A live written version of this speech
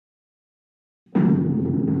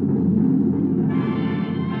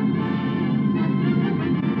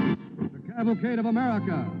Cavalcade of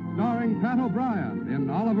America, starring Pat O'Brien in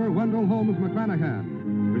Oliver Wendell Holmes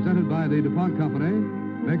MacLanahan. Presented by the DuPont Company,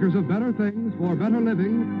 makers of better things for better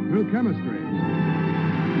living through chemistry.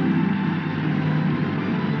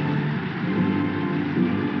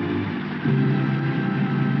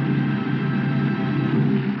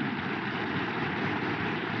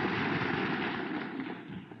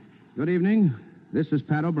 Good evening. This is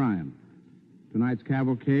Pat O'Brien. Tonight's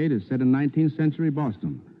cavalcade is set in 19th century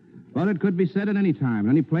Boston. But it could be set at any time,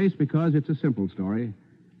 any place, because it's a simple story.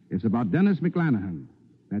 It's about Dennis MacLanahan.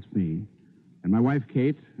 That's me. And my wife,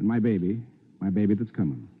 Kate, and my baby that's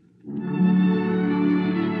coming.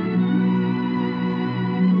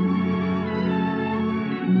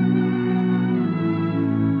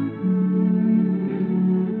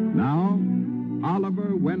 Now,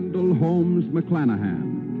 Oliver Wendell Holmes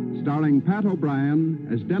MacLanahan, starring Pat O'Brien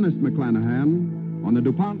as Dennis MacLanahan on the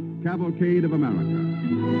DuPont Cavalcade of America.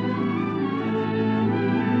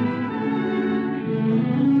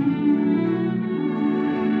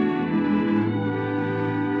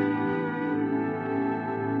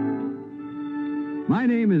 My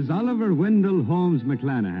name is Oliver Wendell Holmes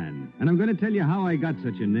MacLanahan, and I'm going to tell you how I got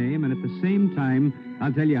such a name, and at the same time,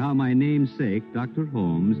 I'll tell you how my namesake, Dr.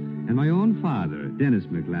 Holmes, and my own father, Dennis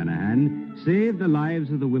MacLanahan, saved the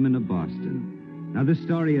lives of the women of Boston. Now, the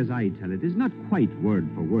story as I tell it is not quite word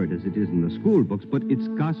for word as it is in the school books, but it's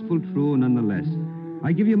gospel true nonetheless.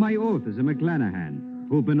 I give you my oath as a MacLanahan,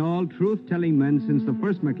 who've been all truth-telling men since the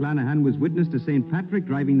first MacLanahan was witness to St. Patrick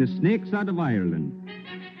driving the snakes out of Ireland.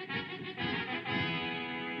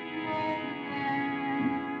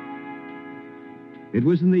 It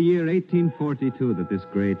was in the year 1842 that this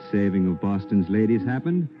great saving of Boston's ladies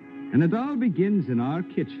happened, and it all begins in our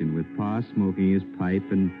kitchen with Pa smoking his pipe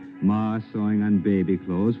and Ma sewing on baby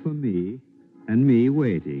clothes for me, and me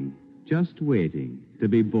waiting, just waiting to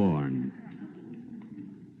be born.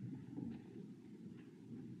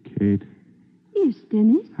 Kate? Yes,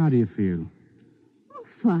 Dennis? How do you feel? Oh,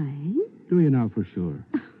 fine. Do you now for sure?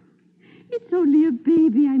 It's only a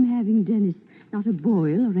baby I'm having, Dennis, not a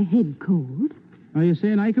boil or a head cold. Are you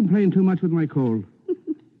saying I complain too much with my cold?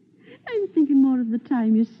 I'm thinking more of the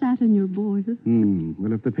time you sat in your boil.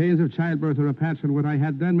 Well, if the pains of childbirth are a patch on what I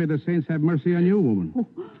had then, may the saints have mercy on you, woman. Oh,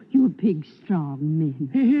 you big, strong man.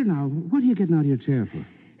 Hey, here now. What are you getting out of your chair for?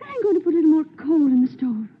 I'm going to put a little more coal in the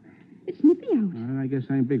stove. It's nippy out. Well, I guess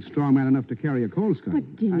I'm big, strong man enough to carry a coal scuttle.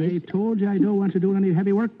 But, Dennis... I told you I don't want you doing any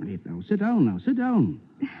heavy work, mate. Now, sit down. Sit down.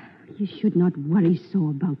 You should not worry so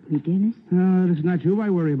about me, Dennis. Oh, it's not you I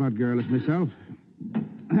worry about, girl. It's myself.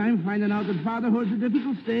 I'm finding out that fatherhood's a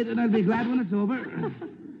difficult state, and I'll be glad when it's over.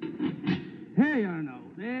 Here you are now.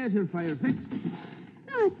 There's your fire fixed.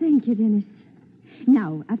 Oh, thank you, Dennis.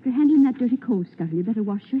 Now, after handling that dirty coal scuttle, you better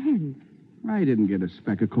wash your hands. I didn't get a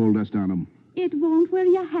speck of coal dust on them. It won't wear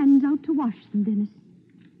your hands out to wash them, Dennis.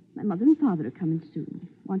 My mother and father are coming soon.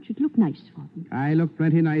 Want you to look nice for them. I look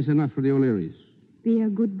plenty nice enough for the O'Learys. Be a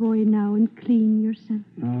good boy now and clean yourself.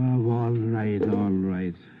 Oh, all right, all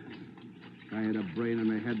right. If I had a brain in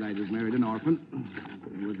my head, I'd have married an orphan.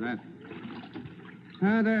 What was that?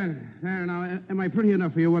 There now. Am I pretty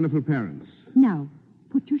enough for your wonderful parents? Now,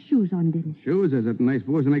 put your shoes on, Dennis. Shoes, is it? And I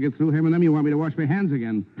suppose when I get through hemming them, you want me to wash my hands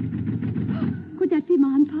again. Could that be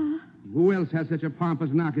Ma and Pa? Who else has such a pompous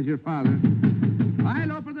knock as your father?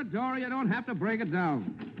 I'll open the door. You don't have to break it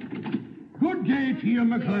down. Good day to you,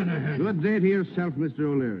 MacLanahan. Good day to yourself, Mr.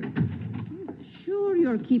 O'Leary. Sure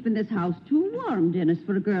you're keeping this house too warm, Dennis,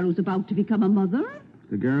 for a girl who's about to become a mother?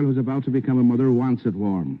 The girl who's about to become a mother wants it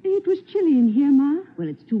warm. It was chilly in here, Ma. Well,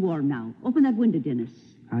 it's too warm now. Open that window, Dennis.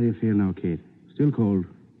 How do you feel now, Kate? Still cold?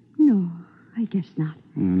 No, I guess not.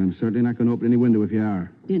 Well, I'm certainly not going to open any window if you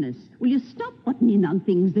are. Dennis, will you stop butting in on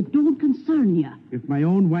things that don't concern you? If my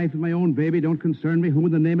own wife and my own baby don't concern me, who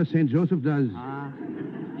in the name of St. Joseph does?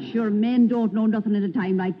 Sure, men don't know nothing at a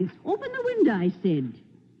time like this. Open the window, I said.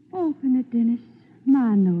 Open it, Dennis.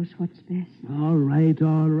 Ma knows what's best. All right,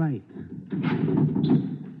 all right.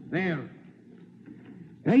 There.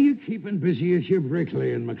 Are you keeping busy as you're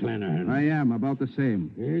bricklaying, MacLanahan? I am, about the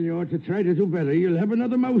same. Well, you ought to try to do better. You'll have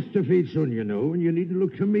another mouse to feed soon, you know, and you need to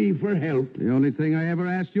look to me for help. The only thing I ever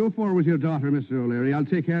asked you for was your daughter, Mr. O'Leary. I'll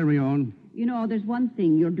take care of my own. You know, there's one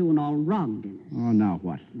thing you're doing all wrong, Dennis. Oh, now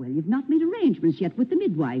what? Well, you've not made arrangements yet with the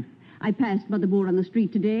midwife. I passed Mother Moore on the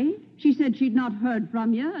street today. She said she'd not heard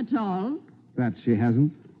from you at all. That she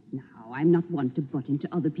hasn't? Now, I'm not one to butt into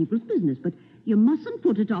other people's business, but you mustn't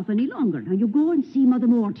put it off any longer. Now, you go and see Mother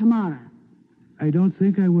Moore tomorrow. I don't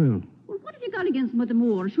think I will. Well, what have you got against Mother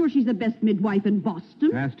Moore? Sure, she's the best midwife in Boston.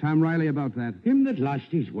 Ask Tom Riley about that. Him that lost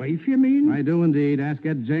his wife, you mean? I do indeed. Ask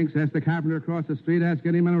Ed Jenks. Ask the carpenter across the street. Ask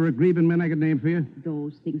any man or grieving men I could name for you.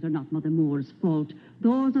 Those things are not Mother Moore's fault.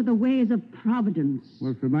 Those are the ways of Providence.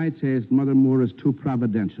 Well, for my taste, Mother Moore is too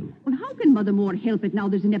providential. Well, how can Mother Moore help it now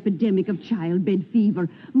there's an epidemic of childbed fever?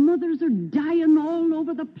 Mothers are dying all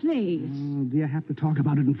over the place. Oh, do you have to talk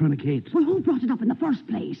about it in front of Kate? Well, who brought it up in the first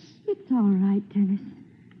place? It's all right, Dennis.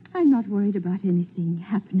 I'm not worried about anything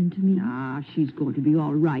happening to me. Ah, she's going to be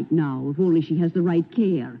all right now, if only she has the right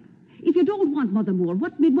care. If you don't want Mother Moore,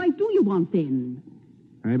 what midwife do you want then?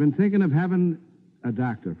 I've been thinking of having a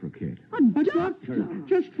doctor for Kate. A Doctor,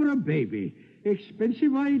 just for a baby.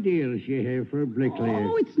 Expensive ideals you have for a bricklayer.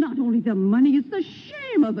 Oh, it's not only the money, it's the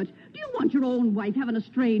shame of it. Do you want your own wife having a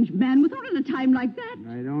strange man with her at a time like that?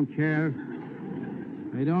 I don't care.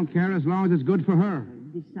 I don't care as long as it's good for her.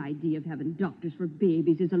 This idea of having doctors for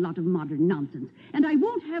babies is a lot of modern nonsense. And I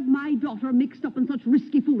won't have my daughter mixed up in such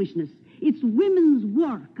risky foolishness. It's women's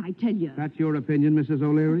work, I tell you. That's your opinion, Mrs.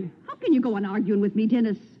 O'Leary? How can you go on arguing with me,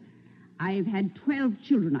 Dennis? I've had 12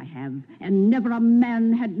 children, I have, and never a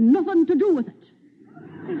man had nothing to do with it.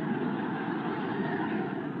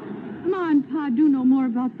 Ma and Pa do know more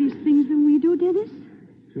about these things than we do, Dennis.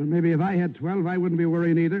 So maybe if I had 12, I wouldn't be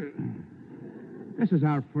worrying either. This is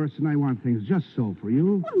our first, and I want things just so for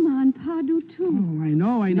you. Well, Ma and Pa do, too. Oh, I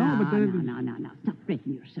know, No, but... No. Stop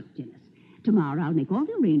fretting yourself, Dennis. Tomorrow I'll make all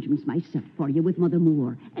the arrangements myself for you with Mother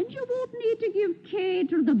Moore, and you won't need to give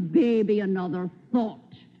Kate or the baby another thought.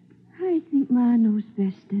 I think Ma knows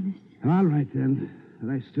best, Dennis. All right, then.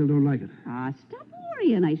 But I still don't like it. Ah, stop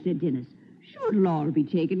worrying, I said, Dennis. Sure, it'll all be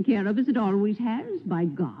taken care of as it always has, by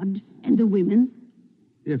God and the women.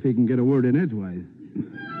 If he can get a word in edgewise.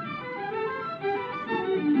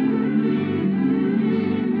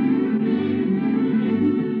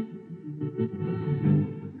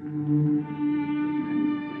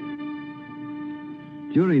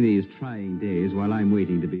 During these trying days while I'm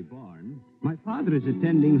waiting to be born, my father is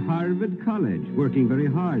attending Harvard College, working very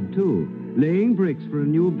hard, too, laying bricks for a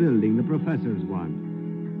new building the professors want.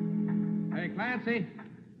 Hey, Clancy.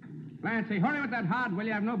 Clancy, hurry with that hod, will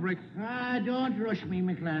you? Have no bricks. Ah, don't rush me,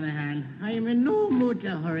 MacLanahan. I am in no mood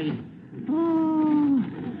to hurry. Oh,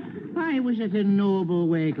 I was at a noble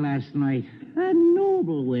wake last night. A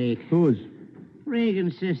noble wake. Whose?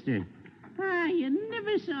 Regan's sister. Ah, you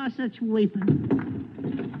never saw such weeping.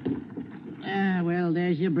 Ah, well,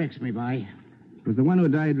 there's your bricks, me boy. It was the one who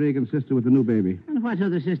died, Regan's sister, with the new baby. And what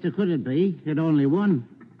other sister could it be? It only one.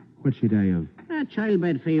 What'd she die of? A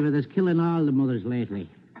childbed fever that's killing all the mothers lately.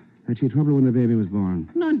 Had she trouble when the baby was born?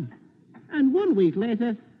 None. And 1 week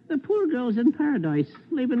later, the poor girl's in paradise,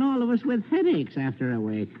 leaving all of us with headaches after a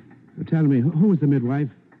wake. Tell me, who was the midwife?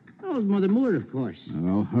 Old Mother Moore, of course.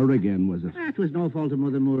 Oh, her again, was it? That was no fault of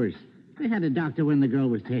Mother Moore's. They had a doctor when the girl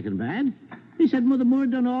was taken bad. He said Mother Moore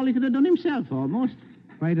done all he could have done himself, almost.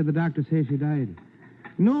 Why did the doctor say she died?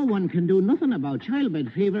 No one can do nothing about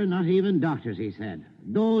childbed fever, not even doctors, he said.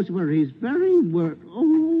 Those were his very words.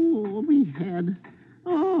 Oh, me head.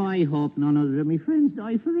 Oh, I hope none other of me friends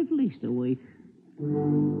die for at least a week.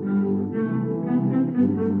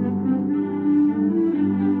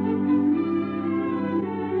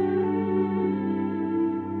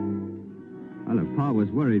 Well, if Pa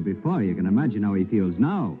was worried before, you can imagine how he feels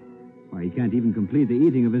now. Why, he can't even complete the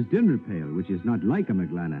eating of his dinner pail, which is not like a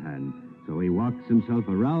MacLanahan. So he walks himself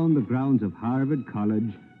around the grounds of Harvard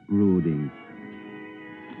College, brooding.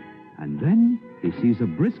 And then he sees a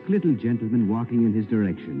brisk little gentleman walking in his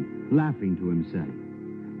direction, laughing to himself.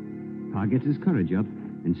 Pa gets his courage up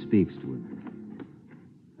and speaks to him.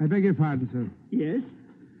 I beg your pardon, sir. Yes?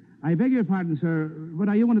 I beg your pardon, sir, but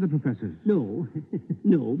are you one of the professors? No.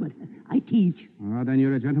 No, but I teach. Oh, then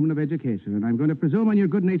you're a gentleman of education, and I'm going to presume on your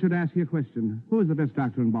good nature to ask you a question. Who is the best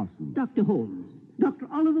doctor in Boston? Dr. Holmes. Dr.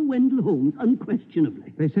 Oliver Wendell Holmes,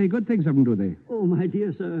 unquestionably. They say good things of him, do they? Oh, my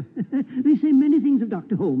dear sir. They say many things of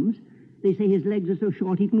Dr. Holmes. They say his legs are so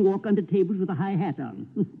short he can walk under tables with a high hat on.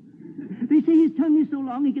 They say his tongue is so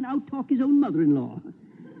long he can out-talk his own mother-in-law.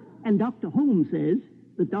 And Dr. Holmes says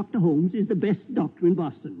that Dr. Holmes is the best doctor in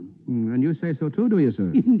Boston. And you say so too, do you,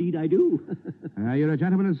 sir? Indeed I do. You're a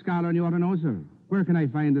gentleman and scholar, and you ought to know, sir. Where can I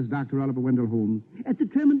find this Dr. Oliver Wendell Holmes? At the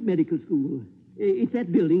Tremont Medical School. It's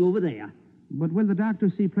that building over there. But will the doctor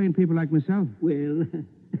see plain people like myself? Well,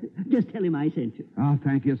 just tell him I sent you. Oh,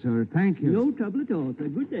 thank you, sir. Thank you. No trouble at all, sir.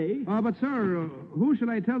 Good day. Oh, but, sir, who shall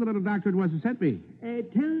I tell the little doctor it was who sent me?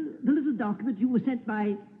 Tell the little doctor that you were sent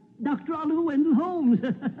by Dr. Oliver Wendell Holmes.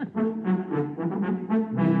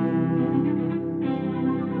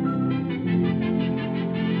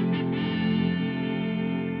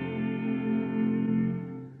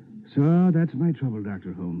 So that's my trouble,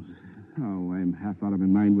 Dr. Holmes. Oh, I'm half out of my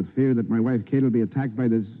mind with fear that my wife Kate will be attacked by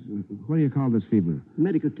this... what do you call this fever?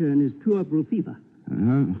 Medical term is puerperal fever.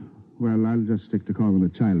 Uh-huh. Well, I'll just stick to calling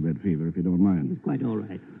it childbed fever, if you don't mind. It's quite all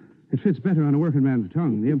right. It fits better on a working man's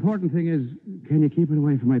tongue. The important thing is, can you keep it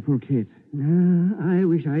away from my poor Kate? I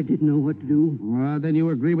wish I did know what to do. Well, then you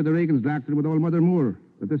agree with the Reagans, Doctor, with old Mother Moore,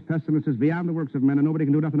 that this pestilence is beyond the works of men and nobody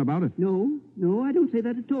can do nothing about it. No, I don't say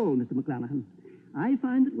that at all, Mr. MacLanahan. I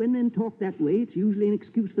find that when men talk that way, it's usually an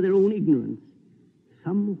excuse for their own ignorance.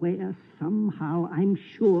 Somewhere, somehow, I'm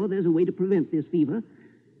sure there's a way to prevent this fever.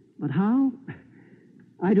 But how?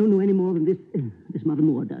 I don't know any more than this Mother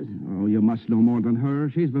Moore does. Oh, you must know more than her.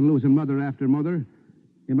 She's been losing mother after mother.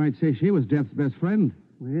 You might say she was Death's best friend.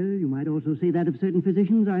 Well, you might also say that of certain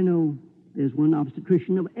physicians I know. There's one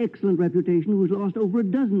obstetrician of excellent reputation who's lost over a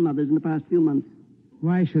dozen mothers in the past few months.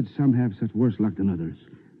 Why should some have such worse luck than others?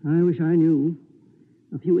 I wish I knew.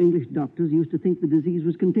 A few English doctors used to think the disease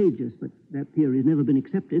was contagious, but that theory has never been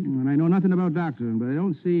accepted. And I know nothing about doctoring, but I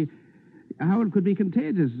don't see how it could be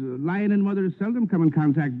contagious. Lion and mothers seldom come in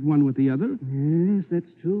contact one with the other. Yes,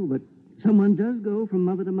 that's true, but someone does go from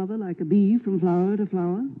mother to mother like a bee from flower to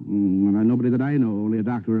flower. Well, nobody that I know, only a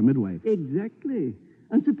doctor or a midwife. Exactly.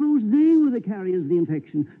 And suppose they were the carriers of the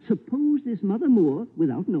infection. Suppose this Mother Moore,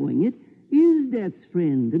 without knowing it, is Death's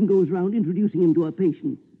friend and goes round introducing him to her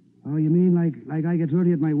patients. Oh, you mean like I get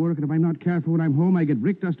dirty at my work, and if I'm not careful when I'm home, I get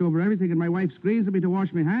brick dust over everything, and my wife screams at me to wash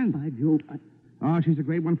my hands? By Jove, Oh, she's a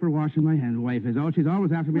great one for washing my hands, wife is. Oh, she's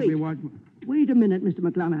always after me to be washed. Wait a minute, Mr.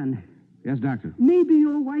 MacLanahan. Yes, doctor. Maybe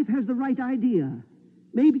your wife has the right idea.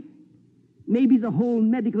 Maybe the whole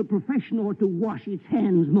medical profession ought to wash its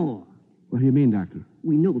hands more. What do you mean, doctor?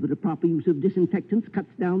 We know that a proper use of disinfectants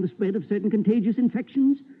cuts down the spread of certain contagious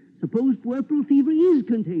infections. Suppose puerperal fever is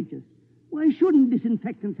contagious. Why shouldn't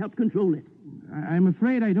disinfectants help control it? I'm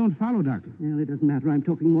afraid I don't follow, doctor. Well, it doesn't matter. I'm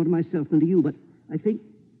talking more to myself than to you, but I think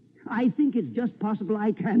it's just possible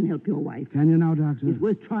I can help your wife. Can you now, doctor? It's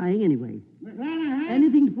worth trying anyway. MacLanahan?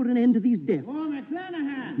 Anything to put an end to these deaths. Oh,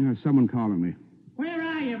 MacLanahan! There's someone calling me. Where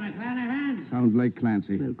are you, MacLanahan? Sounds like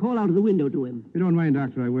Clancy. Well, call out of the window to him. If you don't mind,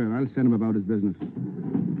 doctor, I will. I'll send him about his business.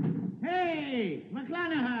 Hey,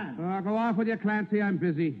 MacLanahan! Oh, go off with you, Clancy. I'm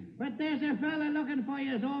busy. But there's a fella looking for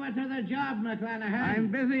you over to the job, MacLanahan. I'm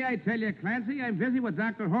busy, I tell you, Clancy. I'm busy with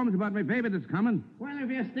Dr. Holmes about my baby that's coming. Well,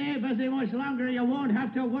 if you stay busy much longer, you won't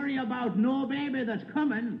have to worry about no baby that's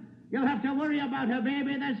coming. You'll have to worry about a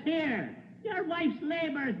baby that's here. Your wife's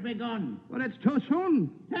labor's begun. Well, it's too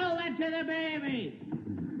soon. Tell that to the baby.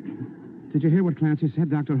 Did you hear what Clancy said,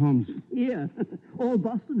 Dr. Holmes? Yeah. All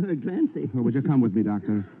Boston heard Clancy. Well, would you come with me,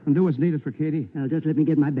 doctor, and do what's needed for Katie? Now, just let me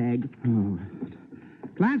get my bag. Oh.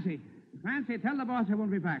 Clancy, tell the boss I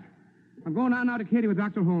won't be back. I'm going on now to Katie with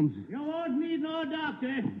Dr. Holmes. You won't need no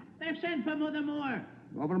doctor. They've sent for Mother Moore.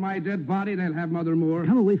 Over my dead body, they'll have Mother Moore.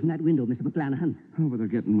 Come away from that window, Mr. MacLanahan. Oh, but they're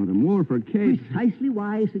getting Mother Moore for Kate. Precisely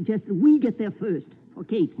why I suggested we get there first. For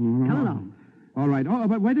Kate. Oh, Come along. All right. Oh,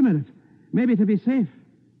 but wait a minute. Maybe to be safe,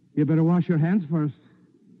 you better wash your hands first.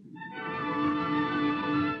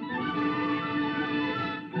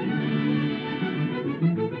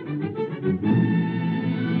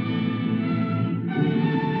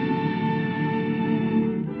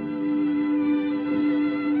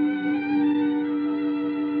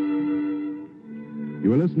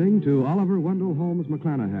 You are listening to Oliver Wendell Holmes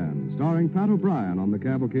MacLanahan, starring Pat O'Brien on the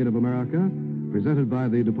Cavalcade of America, presented by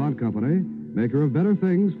the DuPont Company, maker of better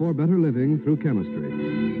things for better living through chemistry.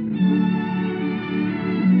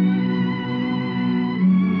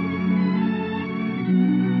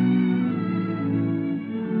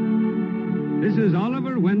 This is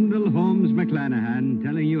Oliver Wendell Holmes MacLanahan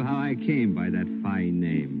telling you how I came by that fine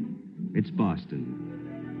name. It's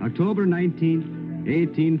Boston, October 19th,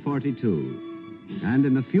 1842. And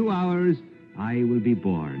in a few hours, I will be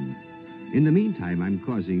born. In the meantime, I'm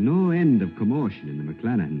causing no end of commotion in the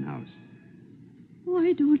MacLanahan house.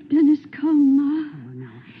 Why don't Dennis come, Ma? Oh,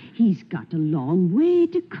 now, he's got a long way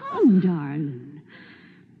to come, darling.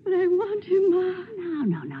 But I want him, Ma.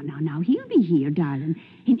 Now, he'll be here, darling.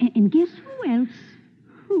 And guess who else?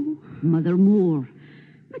 Who? Mother Moore.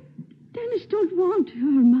 But Dennis don't want her,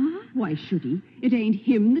 Ma. Why should he? It ain't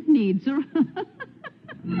him that needs her.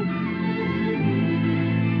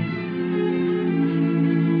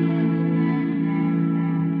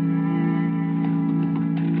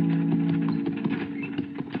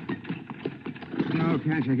 No,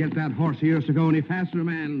 can't you get that horse of yours to go any faster,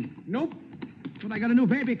 man? Nope. But I got a new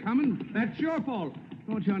baby coming. That's your fault.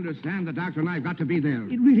 Don't you understand? The doctor and I've got to be there.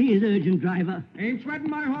 It really is urgent, driver. Ain't sweating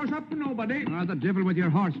my horse up for nobody. Oh, the devil with your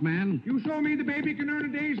horse, man. You show me the baby can earn a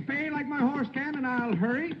day's pay like my horse can, and I'll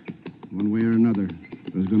hurry. One way or another.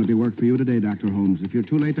 There's going to be work for you today, Dr. Holmes. If you're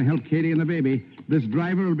too late to help Katie and the baby, this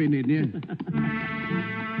driver will be needing you.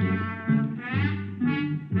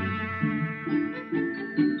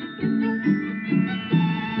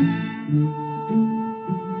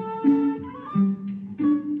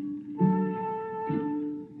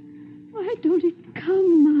 Why don't it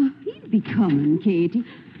come, Ma? He'll be coming, Katie.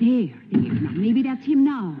 There. Now, maybe that's him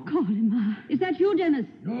now. Call him, Ma. Is that you, Dennis?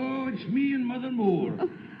 No, it's me and Mother Moore.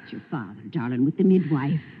 It's your father, darling, with the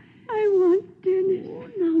midwife. I want Dennis.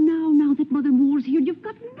 Now that Mother Moore's here, you've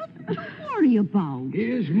got nothing to worry about.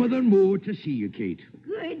 Here's Mother Moore to see you, Kate.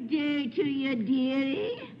 Good day to you,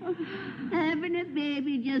 dearie. Having a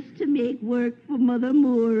baby just to make work for Mother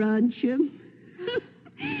Moore, aren't you?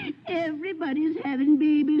 Everybody's having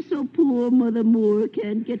babies, so poor Mother Moore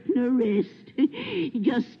can't get no rest.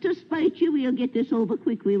 Just to spite you, we'll get this over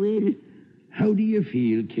quick, we will. How do you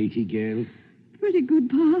feel, Katie girl? Pretty good,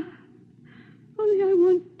 Pa. Only I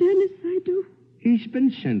want Dennis, I do. He's been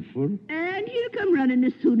sent for. And he'll come running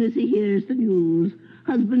as soon as he hears the news.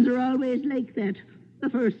 Husbands are always like that, the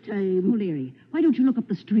first time. O'Leary, why don't you look up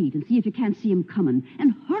the street and see if you can't see him coming,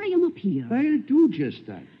 and hurry him up here? I'll do just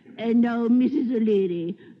that. And now, Mrs.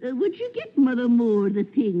 O'Leary, would you get Mother Moore the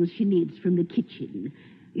things she needs from the kitchen?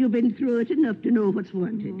 You've been through it enough to know what's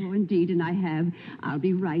wanted. Oh, indeed, and I have. I'll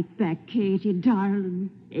be right back, Katie, darling.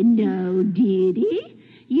 And now, dearie,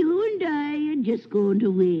 you and I are just going to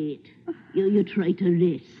wait. You try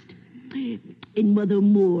to rest. And Mother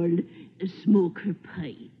Moore smoke her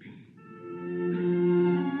pipe.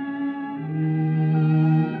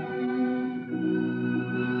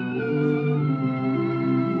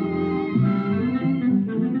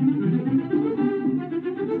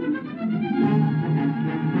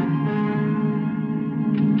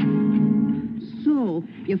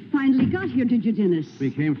 You finally got here, did you, Dennis? We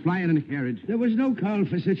came flying in a carriage. There was no call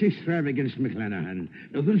for such extravagance, MacLanahan.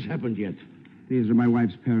 Nothing's happened yet. These are my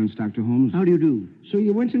wife's parents, Dr. Holmes. How do you do? So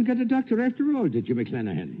you went and got a doctor after all, did you,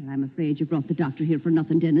 MacLanahan? Well, I'm afraid you brought the doctor here for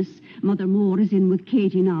nothing, Dennis. Mother Moore is in with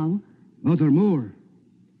Katie now. Mother Moore.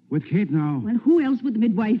 With Kate now. Well, who else would the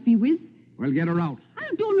midwife be with? Well, get her out. I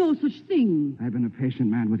don't know such thing. I've been a patient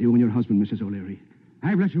man with you and your husband, Mrs. O'Leary.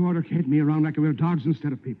 I've let you order Kate and me around like we were dogs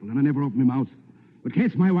instead of people, and I never opened my mouth. But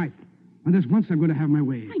Kate's my wife. And this once I'm going to have my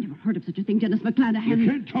way. I never heard of such a thing, Dennis MacLanahan. You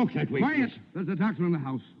can't talk that way. Quiet! There's a doctor in the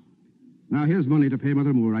house. Now, here's money to pay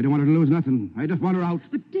Mother Moore. I don't want her to lose nothing. I just want her out.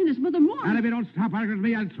 But, Dennis, Mother Moore... And if you don't stop arguing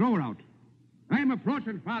with me, I'll throw her out. I'm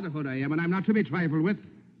approaching fatherhood, I am, and I'm not to be trifled with.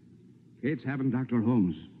 Kate's having Dr.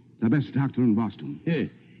 Holmes, the best doctor in Boston. Yeah.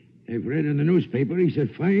 I've read in the newspaper he's a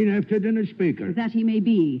fine after-dinner speaker. That he may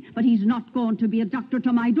be, but he's not going to be a doctor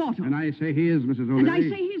to my daughter. And I say he is, Mrs. O'Leary. And I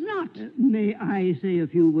say he's not. May I say a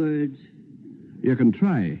few words? You can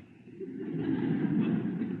try.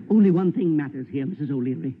 Only one thing matters here, Mrs.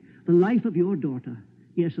 O'Leary. The life of your daughter.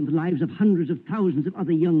 Yes, and the lives of hundreds of thousands of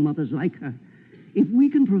other young mothers like her. If we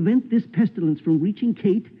can prevent this pestilence from reaching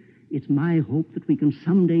Kate, it's my hope that we can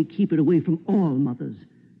someday keep it away from all mothers.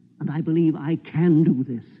 And I believe I can do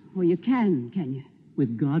this. Oh, you can you?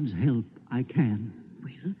 With God's help, I can.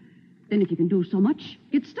 Well, then if you can do so much,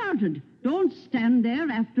 get started. Don't stand there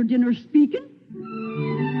after dinner speaking.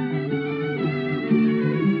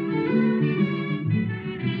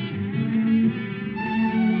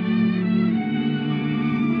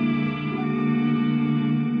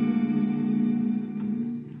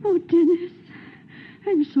 Oh, Dennis,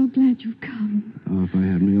 I'm so glad you've come. Oh, if I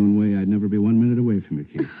had my own way, I'd never be 1 minute away from you,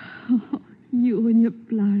 Kate. Oh, you and your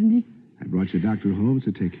Blarney. I brought you Dr. Holmes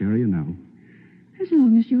to take care of you now. As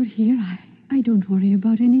long as you're here, I don't worry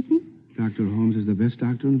about anything. Dr. Holmes is the best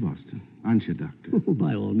doctor in Boston. Aren't you, Doctor? Oh,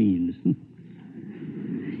 by all means.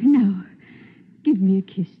 Now, give me a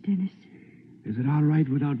kiss, Dennis. Is it all right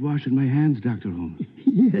without washing my hands, Dr. Holmes?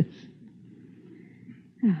 Yes.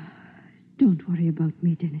 Don't worry about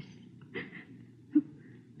me, Dennis.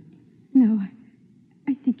 No,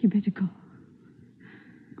 I think you better go.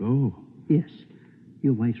 Go? Yes.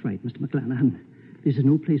 Your wife's right, Mr. MacLanahan. This is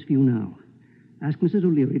no place for you now. Ask Mrs.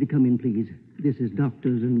 O'Leary to come in, please. This is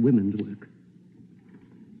doctors and women's work.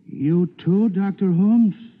 You too, Dr.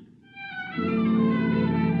 Holmes?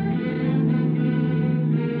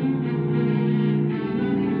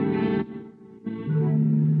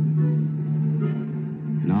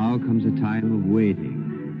 Now comes a time of waiting.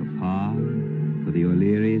 For Pa, for the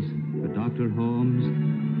O'Learys, for Dr. Holmes,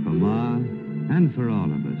 for Ma, and for all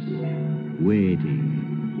of us. Waiting.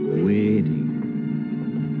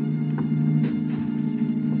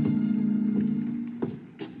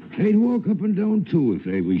 I'd walk up and down, too, if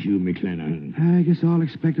I was you, MacLanahan. I guess all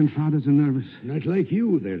expectant fathers are nervous. Not like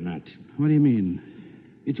you, they're not. What do you mean?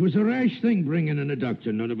 It was a rash thing bringing in a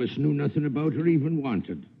doctor none of us knew nothing about or even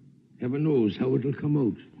wanted. Heaven knows how it'll come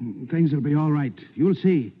out. Things will be all right. You'll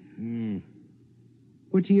see.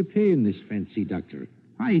 What are you paying this fancy doctor?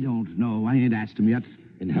 I don't know. I ain't asked him yet.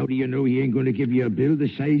 And how do you know he ain't going to give you a bill the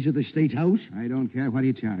size of the State House? I don't care what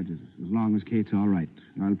he charges, as long as Kate's all right.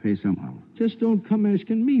 I'll pay somehow. Just don't come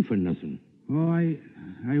asking me for nothing. Oh, I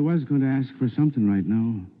was going to ask for something right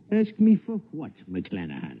now. Ask me for what,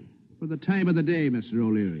 MacLanahan? For the time of the day, Mr.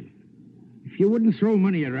 O'Leary. If you wouldn't throw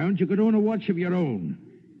money around, you could own a watch of your own.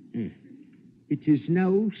 It is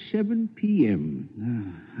now 7 p.m.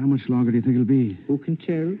 How much longer do you think it'll be? Who can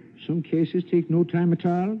tell? Some cases take no time at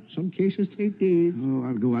all. Some cases take days. Oh,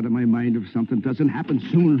 I'll go out of my mind if something doesn't happen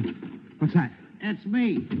soon. What's that? It's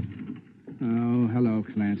me. Oh, hello,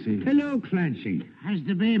 Clancy. Hello, Clancy. Has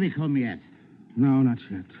the baby come yet? No, not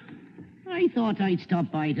yet. I thought I'd stop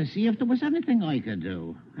by to see if there was anything I could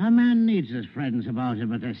do. A man needs his friends about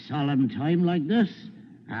him at a solemn time like this.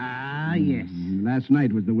 Ah, yes. Last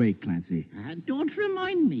night was the wake, Clancy. Don't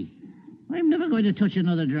remind me. I'm never going to touch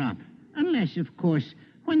another drop. Unless, of course,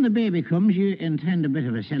 when the baby comes, you intend a bit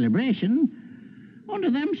of a celebration. Under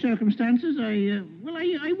them circumstances, I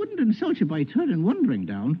wouldn't insult you by turning one drink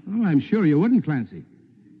down. Oh, I'm sure you wouldn't, Clancy.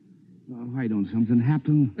 Oh, why don't something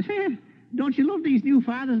happen? Don't you love these new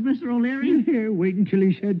fathers, Mr. O'Leary? Yeah, wait until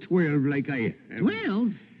he's had 12 like I have.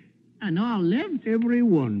 12? And all lived? Every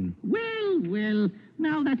one. Well,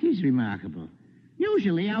 now that is remarkable.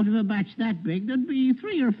 Usually, out of a batch that big, there'd be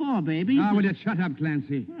 3 or 4 babies. Ah, will you shut up,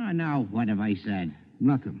 Clancy? Now, what have I said?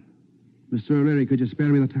 Nothing. Mr. O'Leary, could you spare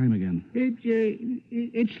me the time again?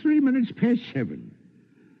 It's 3 minutes past 7.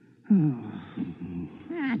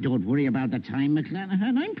 Don't worry about the time,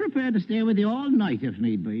 MacLanahan. I'm prepared to stay with you all night if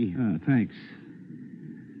need be. Thanks.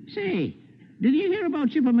 Say, did you hear about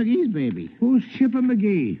Chipper McGee's baby? Who's Chipper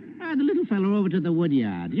McGee? The little fellow over to the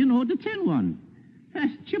woodyard. You know, the tin one.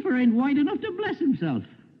 Chipper ain't wide enough to bless himself.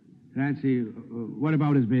 Clancy, what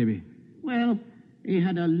about his baby? Well, he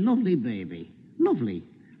had a lovely baby. Lovely.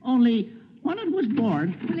 Only when it was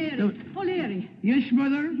born... O'Leary. Yes,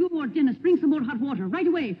 Mother? You more Dennis. Bring some more hot water right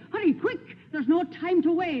away. Hurry, quick. There's no time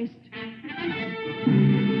to waste.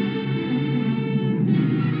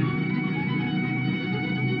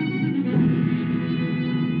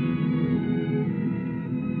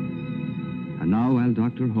 And now, while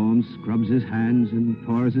Dr. Holmes scrubs his hands and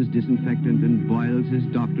pours his disinfectant and boils his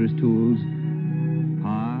doctor's tools,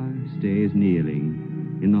 Pa stays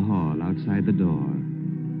kneeling in the hall outside the door,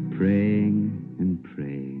 praying and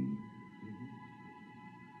praying.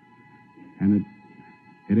 And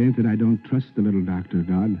it ain't that I don't trust the little doctor,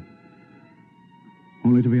 Dodd.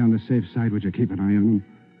 Only to be on the safe side, would you keep an eye on him?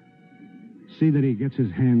 See that he gets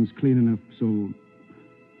his hands clean enough so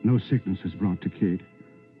no sickness is brought to Kate.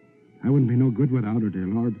 I wouldn't be no good without her, dear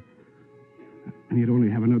Lord. And you'd only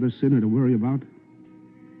have another sinner to worry about.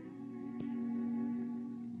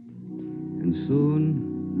 And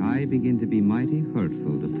soon I begin to be mighty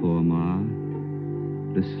hurtful to poor Ma.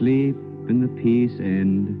 The sleep and the peace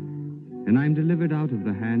end, and I'm delivered out of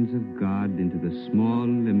the hands of God into the small,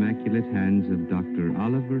 immaculate hands of Dr.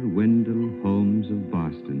 Oliver Wendell Holmes of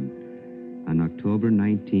Boston on October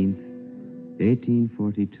 19th,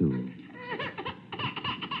 1842.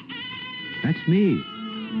 That's me.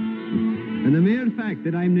 And the mere fact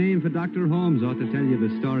that I'm named for Dr. Holmes ought to tell you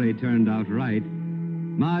the story turned out right.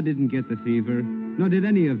 Ma didn't get the fever, nor did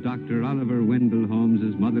any of Dr. Oliver Wendell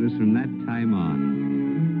Holmes's mothers from that time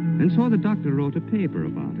on. And so the doctor wrote a paper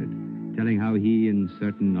about it, telling how he and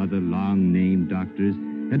certain other long-named doctors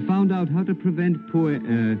had found out how to prevent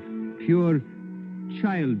pure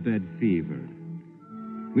childbed fever,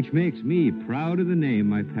 which makes me proud of the name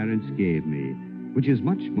my parents gave me, which is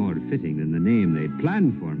much more fitting than the name they'd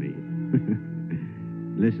planned for me.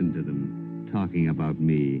 Listen to them talking about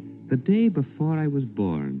me the day before I was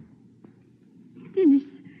born. Dennis,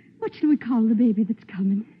 what shall we call the baby that's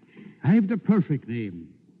coming? I've the perfect name.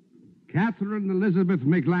 Catherine Elizabeth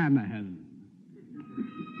MacLanahan.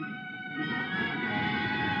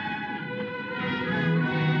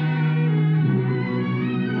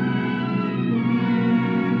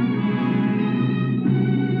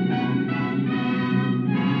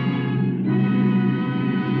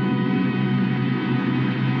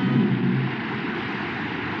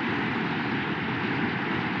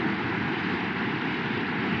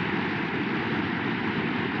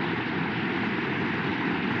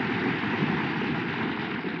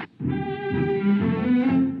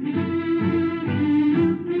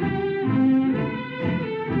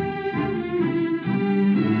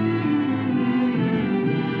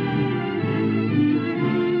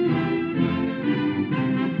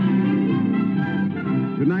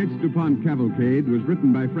 DuPont Cavalcade was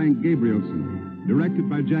written by Frank Gabrielson, directed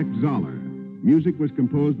by Jack Zoller. Music was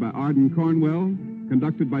composed by Arden Cornwell,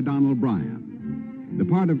 conducted by Donald Bryan. The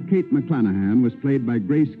part of Kate MacLanahan was played by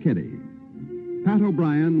Grace Keddy. Pat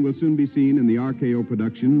O'Brien will soon be seen in the RKO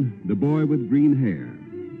production, The Boy with Green Hair.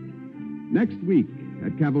 Next week,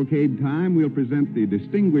 at Cavalcade time, we'll present the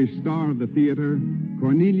distinguished star of the theater,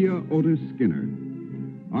 Cornelia Otis Skinner.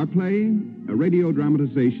 Our play, a radio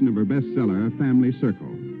dramatization of her bestseller, Family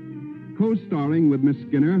Circle. Co-starring with Miss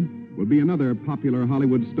Skinner will be another popular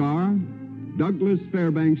Hollywood star, Douglas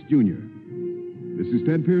Fairbanks, Jr. This is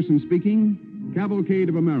Ted Pearson speaking. Cavalcade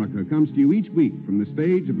of America comes to you each week from the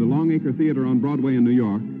stage of the Longacre Theater on Broadway in New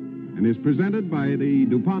York and is presented by the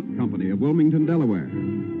DuPont Company of Wilmington, Delaware.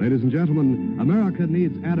 Ladies and gentlemen, America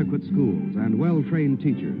needs adequate schools and well-trained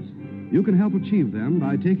teachers. You can help achieve them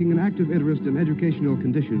by taking an active interest in educational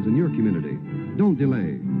conditions in your community. Don't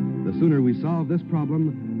delay. The sooner we solve this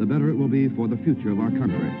problem, the better it will be for the future of our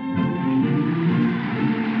country.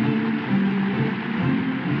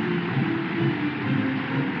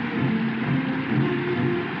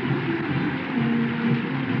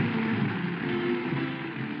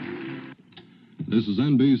 This is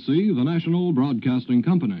NBC, the National Broadcasting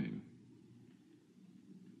Company.